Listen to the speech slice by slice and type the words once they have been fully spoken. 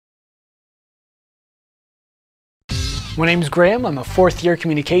My name's Graham. I'm a fourth-year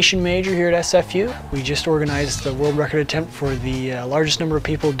communication major here at SFU. We just organized the world record attempt for the largest number of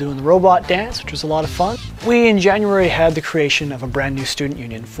people doing the robot dance, which was a lot of fun. We, in January, had the creation of a brand new student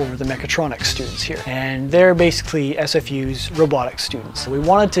union for the Mechatronics students here. And they're basically SFU's robotics students. So we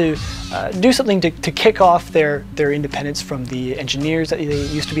wanted to do something to kick off their independence from the engineers that they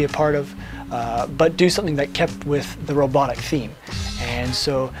used to be a part of, but do something that kept with the robotic theme. And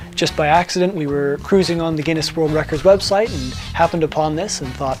so, just by accident, we were cruising on the Guinness World Records website and happened upon this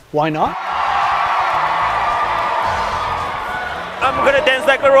and thought, why not? I'm gonna dance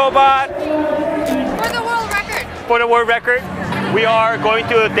like a robot. For the world record. For the world record. We are going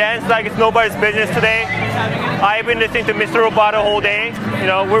to dance like it's nobody's business today. I've been listening to Mr. Robot the whole day. You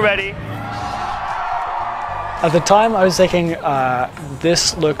know, we're ready. At the time, I was thinking,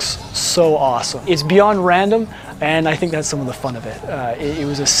 this looks so awesome. It's beyond random, and I think that's some of the fun of it. It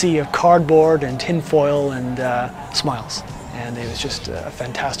was a sea of cardboard and tinfoil and smiles, and it was just a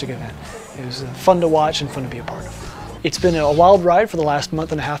fantastic event. It was fun to watch and fun to be a part of. It's been a wild ride for the last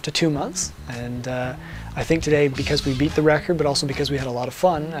month and a half to 2 months, and I think today, because we beat the record, but also because we had a lot of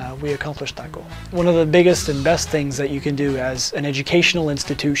fun, we accomplished that goal. One of the biggest and best things that you can do as an educational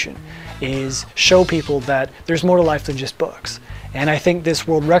institution is show people that there's more to life than just books. And I think this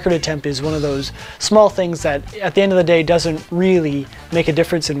world record attempt is one of those small things that at the end of the day doesn't really make a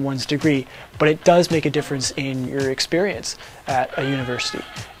difference in one's degree, but it does make a difference in your experience at a university.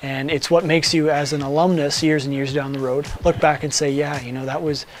 And it's what makes you, as an alumnus, years and years down the road, look back and say, yeah, you know,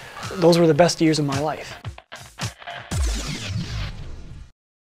 those were the best years of my life.